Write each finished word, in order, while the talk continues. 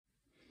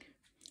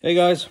Hey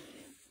guys,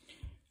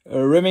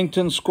 a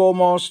Remington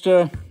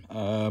Scoremaster,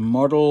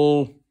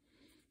 model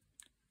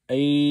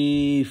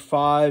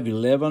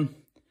A511.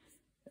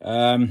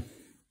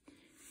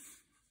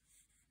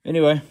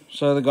 Anyway,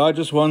 so the guy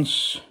just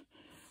wants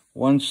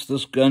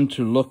this gun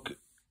to look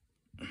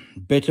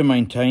better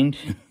maintained.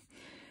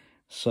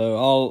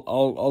 So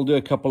I'll do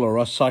a couple of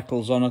rust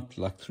cycles on it,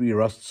 like 3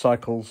 rust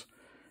cycles.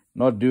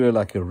 Not do it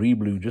like a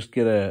reblue, just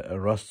get a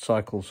rust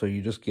cycle, so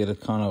you just get a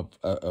kind of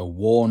a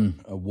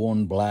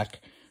worn black,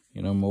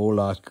 you know, more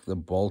like the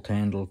bolt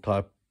handle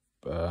type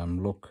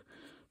look,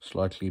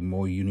 slightly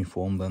more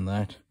uniform than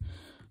that.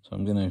 So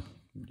I'm gonna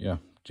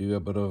do a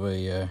bit of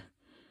a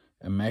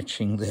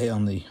matching there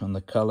on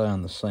the color,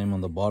 and the same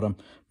on the bottom.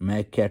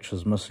 Mag catch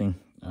is missing.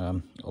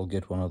 I'll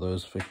get one of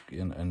those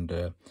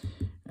and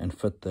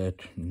fit that,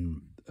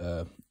 and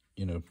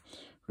you know,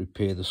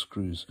 repair the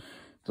screws.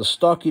 The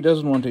stock, he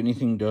doesn't want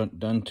anything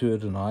done to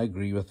it, and I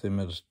agree with him.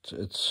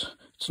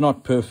 It's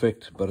not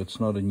perfect, but it's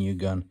not a new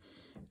gun,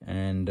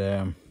 and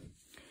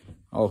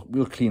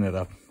we'll clean it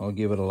up. I'll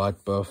give it a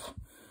light buff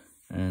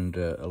and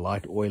a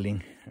light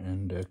oiling,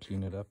 and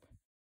clean it up.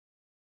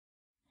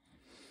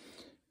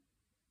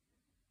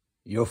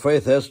 Your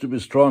faith has to be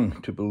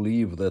strong to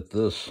believe that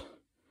this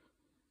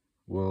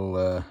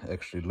will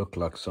actually look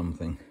like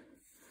something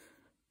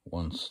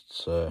once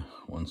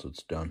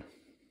it's done.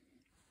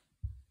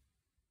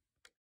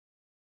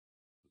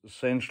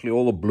 Essentially,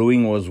 all the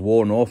bluing was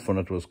worn off, and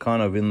it was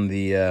kind of in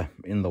the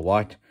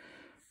white.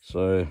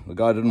 So the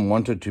guy didn't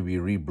want it to be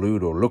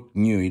re-blued or look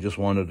new. He just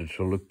wanted it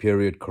to look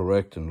period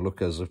correct and look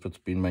as if it's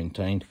been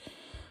maintained.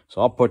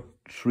 So I'll put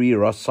 3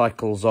 rust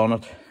cycles on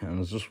it,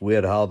 and it's just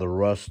weird how the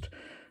rust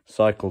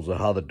cycles or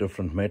how the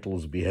different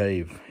metals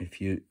behave.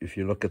 If you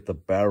look at the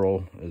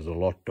barrel, is a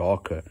lot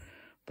darker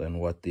than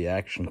what the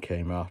action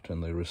came out,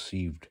 and they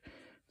received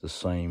the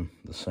same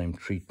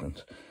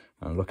treatment.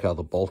 And look how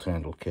the bolt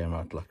handle came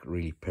out, like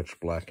really pitch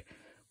black,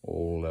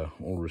 all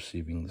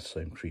receiving the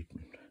same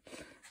treatment.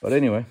 But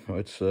anyway,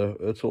 it's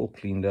all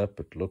cleaned up.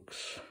 It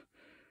looks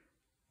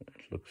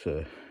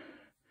a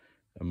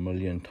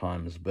million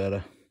times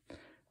better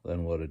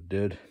than what it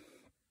did.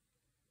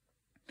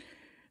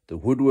 The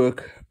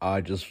woodwork, I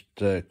just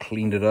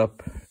cleaned it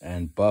up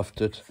and buffed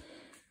it,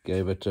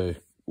 gave it two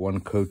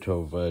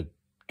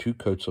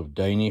coats of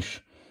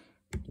Danish,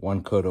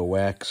 1 coat of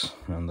wax,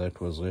 and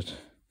that was it.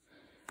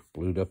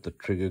 Blued up the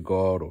trigger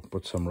guard, or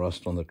put some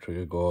rust on the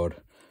trigger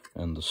guard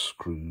and the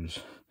screws.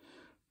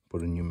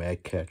 Put a new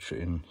mag catch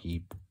in.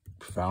 He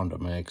found a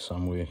mag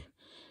somewhere,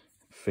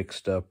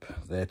 fixed up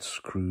that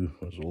screw,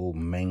 was all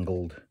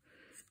mangled,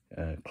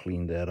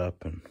 cleaned that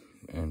up,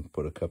 and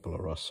put a couple of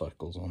rust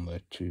cycles on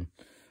that too,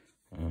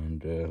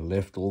 and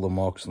left all the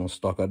marks on the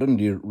stock. I didn't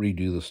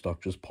redo the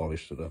stock, just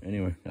polished it up.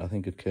 Anyway, I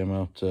think it came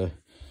out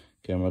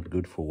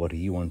good for what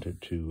he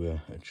wanted to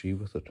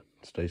achieve with it.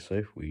 Stay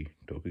safe. We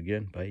talk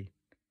again. Bye.